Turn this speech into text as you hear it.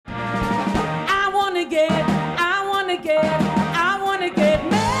get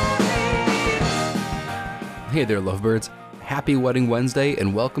married. Hey there, lovebirds. Happy Wedding Wednesday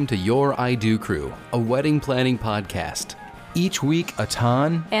and welcome to Your I Do Crew, a wedding planning podcast. Each week,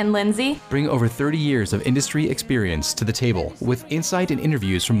 Atan and Lindsay bring over 30 years of industry experience to the table with insight and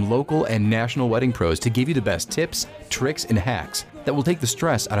interviews from local and national wedding pros to give you the best tips, tricks, and hacks that will take the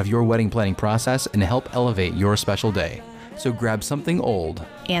stress out of your wedding planning process and help elevate your special day. So grab something old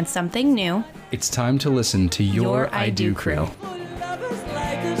and something new. It's time to listen to Your I Do Crew. Fall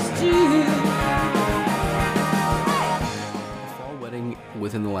wedding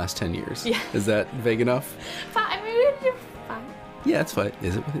within the last 10 years. Yeah. Is that vague enough? I mean, we would do fine. Yeah, it's fine.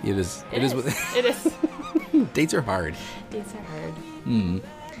 Is it? It is. It is. It is. Dates are hard. Dates are hard.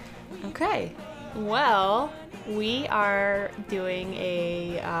 Okay. Well, we are doing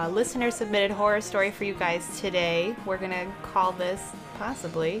a listener-submitted horror story for you guys today. We're going to call this,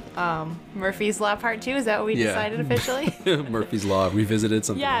 possibly, Murphy's Law Part 2. Is that what we decided officially? Murphy's Law Revisited,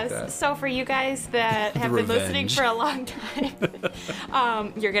 something like that. Yes. So for you guys that have been listening for a long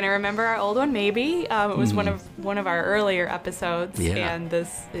time, you're going to remember our old one, maybe. It was one of our earlier episodes, and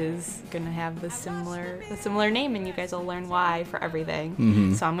this is going to have a similar name, and you guys will learn why for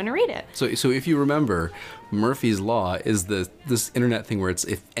everything. So I'm going to read it. So if you remember, Murphy's Law is this internet thing where it's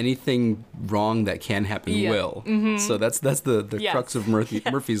if anything wrong that can happen will. So that's the crux of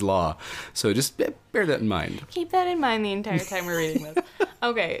Murphy's Law. So just bear that in mind. Keep that in mind the entire time we're reading this.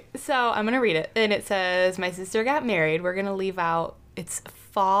 Okay, so I'm going to read it. And it says, my sister got married. We're going to leave out, it's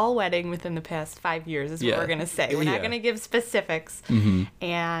fall wedding within the past 5 years is what we're going to say. We're not going to give specifics.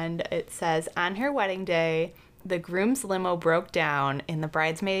 And it says, on her wedding day, the groom's limo broke down and the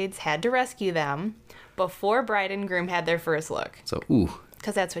bridesmaids had to rescue them before bride and groom had their first look. So, ooh.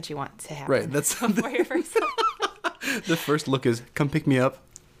 Because that's what you want to happen. Right, that's before your first look. The first look is, come pick me up.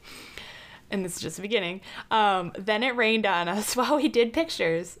 And this is just the beginning. Then it rained on us while we did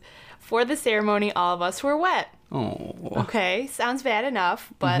pictures. For the ceremony, all of us were wet. Oh. Okay, sounds bad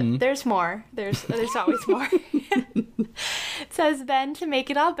enough, but there's more. There's always more. It says, then to make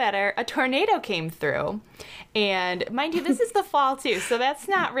it all better, a tornado came through. And mind you, this is the fall too, so that's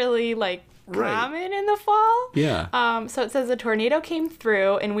not really like common in the fall. Yeah. So it says a tornado came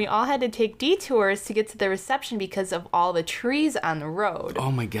through and we all had to take detours to get to the reception because of all the trees on the road.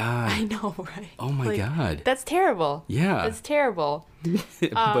 Oh my God. I know, right? Oh my God. That's terrible. Yeah. That's terrible.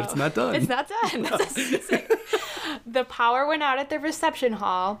 But it's not done. It's not done. The power went out at the reception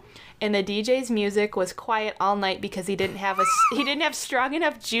hall, and the DJ's music was quiet all night because he didn't have strong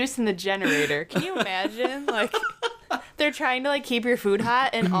enough juice in the generator. Can you imagine? Like, they're trying to like keep your food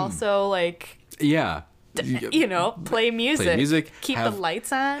hot and also like play music, keep the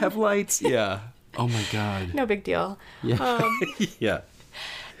lights on, have lights. Yeah. Oh my God. No big deal. Yeah. Yeah.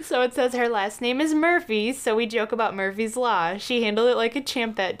 So it says her last name is Murphy, so we joke about Murphy's Law. She handled it like a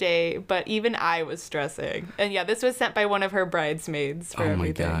champ that day, but even I was stressing. And yeah, this was sent by one of her bridesmaids for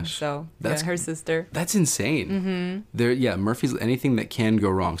everything. Oh my gosh. So that's her sister. That's insane. Murphy's anything that can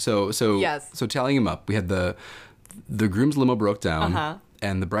go wrong. So yes. So tallying him up, we had the groom's limo broke down.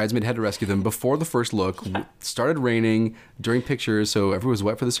 And the bridesmaid had to rescue them before the first look. Yeah. Started raining during pictures, so everyone was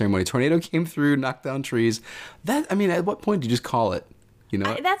wet for the ceremony. Tornado came through, knocked down trees. At what point do you just call it? You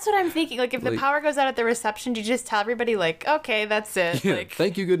know, that's what I'm thinking. Like, if the power goes out at the reception, do you just tell everybody, like, okay, that's it? Yeah, like,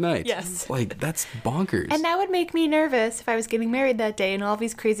 thank you, good night. Yes. Like, that's bonkers. And that would make me nervous if I was getting married that day and all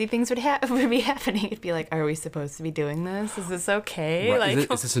these crazy things would be happening. It'd be like, are we supposed to be doing this? Is this okay? Right.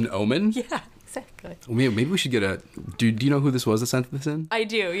 Like, is this an omen? Yeah, exactly. Maybe we should get do you know who this was that sent this in? I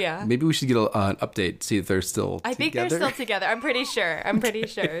do, yeah. Maybe we should get an update, see if they're still together. I think they're still together. I'm pretty sure.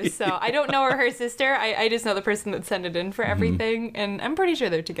 So I don't know her sister. I just know the person that sent it in for everything. And I'm pretty sure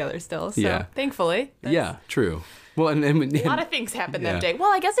they're together still. So thankfully. Yeah, true. Well, and a lot of things happen that day.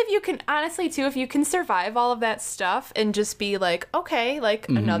 Well, I guess if you can survive all of that stuff and just be like, okay, like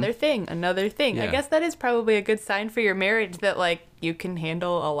another thing. Yeah. I guess that is probably a good sign for your marriage that like you can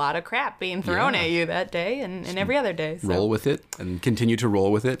handle a lot of crap being thrown at you that day and every other day. So. Roll with it and continue to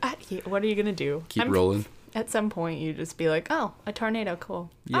roll with it. What are you gonna do? Keep rolling. At some point, you just be like, oh, a tornado, cool.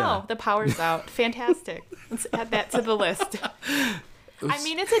 Yeah. Oh, the power's out. Fantastic. Let's add that to the list. I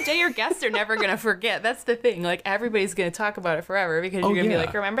mean, it's a day your guests are never going to forget. That's the thing. Like, everybody's going to talk about it forever because you're going to be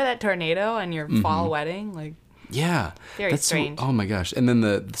like, remember that tornado on your fall wedding? Like, yeah. Very strange. Oh, my gosh. And then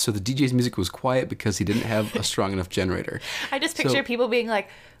the DJ's music was quiet because he didn't have a strong enough generator. I just picture people being like,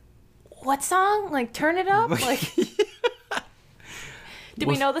 what song? Like, turn it up? Like, did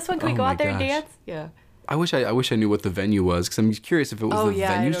we know this one? Can we go out there and dance? Yeah. I wish I knew what the venue was because I'm curious if it was the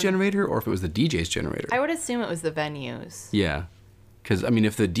venue's generator or if it was the DJ's generator. I would assume it was the venue's. Yeah. Because, I mean,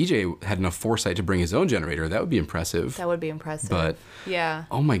 if the DJ had enough foresight to bring his own generator, that would be impressive. That would be impressive. But, yeah.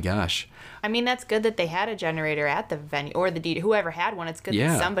 Oh my gosh. I mean, that's good that they had a generator at the venue, or the DJ, whoever had one. It's good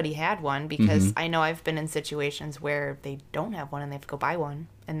that somebody had one, because I know I've been in situations where they don't have one and they have to go buy one.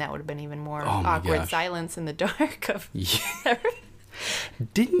 And that would have been even more awkward silence in the dark of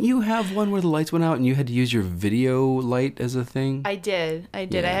Didn't you have one where the lights went out and you had to use your video light as a thing? I did. Yeah.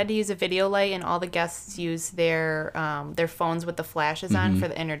 I had to use a video light, and all the guests used their phones with the flashes on for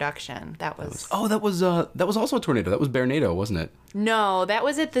the introduction. That was also a tornado. That was Bearnado, wasn't it? No, that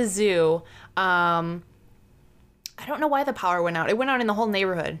was at the zoo. I don't know why the power went out. It went out in the whole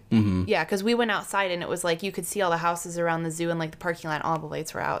neighborhood. Yeah, because we went outside and it was like you could see all the houses around the zoo, and like the parking lot, all the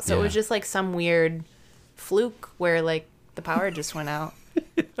lights were out. So it was just like some weird fluke where like the power just went out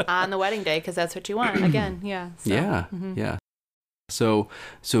on the wedding day, because that's what you want. Again, yeah. So, yeah. So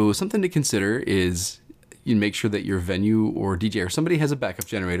something to consider is you make sure that your venue or DJ or somebody has a backup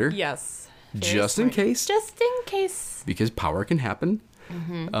generator. Yes. Just in case. Just in case. Because power can happen.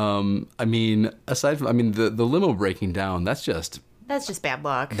 I mean, aside from, the limo breaking down, that's just bad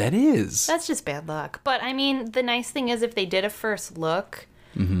luck. That is. That's just bad luck. But I mean, the nice thing is if they did a first look,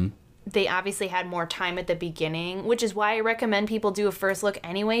 they obviously had more time at the beginning, which is why I recommend people do a first look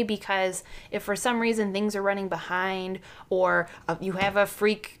anyway, because if for some reason things are running behind, or you have a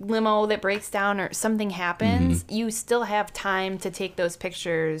freak limo that breaks down or something happens, you still have time to take those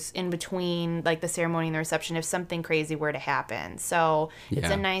pictures in between like the ceremony and the reception if something crazy were to happen. So it's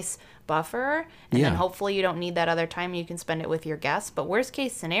a nice buffer, and then hopefully you don't need that other time. You can spend it with your guests. But worst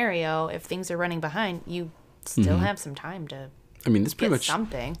case scenario, if things are running behind, you still have some time to this pretty much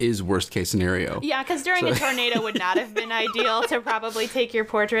is worst case scenario. Yeah, because during a tornado would not have been ideal to probably take your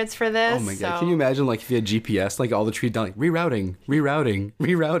portraits for this. Oh my God. Can you imagine like if you had GPS, like all the trees down, like rerouting.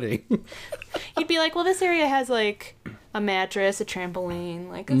 You'd be like, well, this area has like a mattress, a trampoline.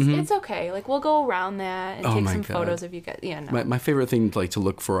 Like it's okay. Like we'll go around that and take some photos of you guys. Yeah, no. My favorite thing to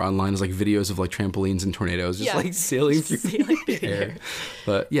look for online is like videos of like trampolines and tornadoes just like sailing through the air.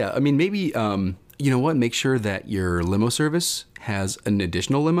 But yeah, maybe you know what? Make sure that your limo service has an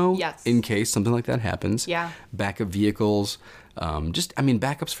additional limo in case something like that happens. Yeah. Backup vehicles.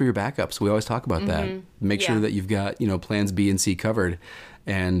 Backups for your backups. We always talk about that. Make sure that you've got, plans B and C covered.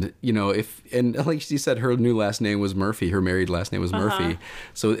 And, and like she said, her new last name was Murphy. Her married last name was Murphy.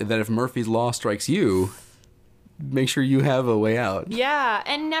 So that if Murphy's Law strikes you, make sure you have a way out. Yeah,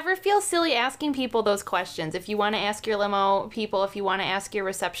 and never feel silly asking people those questions. If you want to ask your limo people, if you want to ask your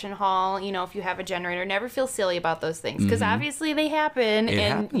reception hall, if you have a generator, never feel silly about those things, because obviously they happen. It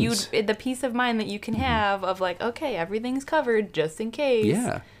happens. The peace of mind that you can have of like, okay, everything's covered just in case.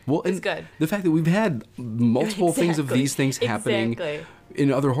 Yeah. Well, it's good. The fact that we've had multiple things of these things happening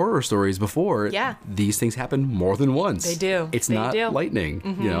in other horror stories before. Yeah. These things happen more than once. They do. It's not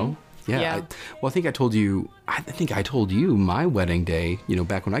lightning, Yeah. I think I told you my wedding day,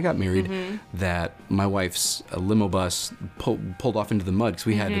 back when I got married, that my wife's limo bus pulled off into the mud because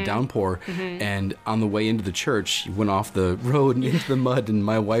we had a downpour. And on the way into the church, she went off the road and into the mud, and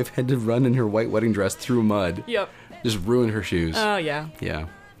my wife had to run in her white wedding dress through mud. Yep. Just ruin her shoes. Oh, yeah. Yeah.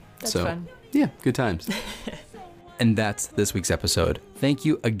 That's fun. Yeah, good times. And that's this week's episode. Thank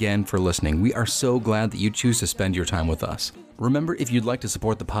you again for listening. We are so glad that you choose to spend your time with us. Remember, if you'd like to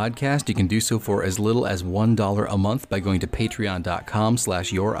support the podcast, you can do so for as little as $1 a month by going to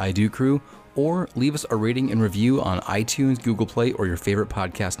patreon.com/youriDoCrew, or leave us a rating and review on iTunes, Google Play, or your favorite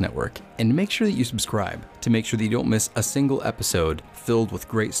podcast network. And make sure that you subscribe to make sure that you don't miss a single episode filled with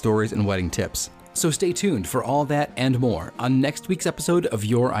great stories and wedding tips. So stay tuned for all that and more on next week's episode of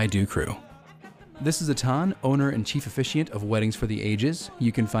Your I Do Crew. This is Atan, owner and chief officiant of Weddings for the Ages.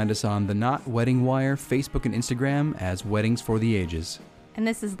 You can find us on The Knot, Wedding Wire, Facebook, and Instagram as Weddings for the Ages. And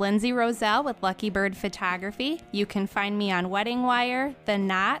this is Lindsay Roselle with Lucky Bird Photography. You can find me on Wedding Wire, The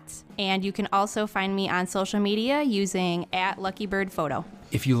Knot, and you can also find me on social media using @LuckyBirdPhoto.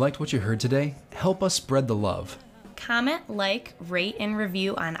 If you liked what you heard today, help us spread the love. Comment, like, rate, and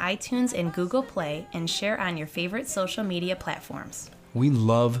review on iTunes and Google Play, and share on your favorite social media platforms. We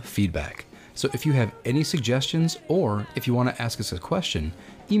love feedback. So if you have any suggestions, or if you want to ask us a question,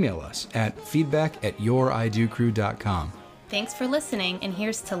 email us at feedback@youriDoCrew.com. Thanks for listening, and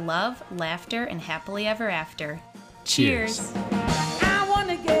here's to love, laughter, and happily ever after. Cheers. I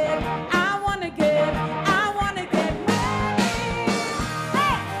wanna get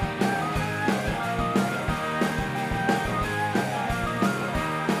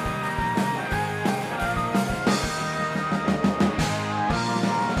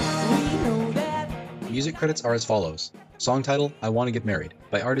Music credits are as follows. Song title, I Want to Get Married,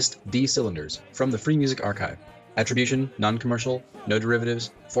 by artist D Cylinders, from the Free Music Archive. Attribution, non-commercial, no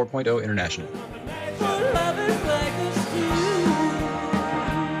derivatives, 4.0 International.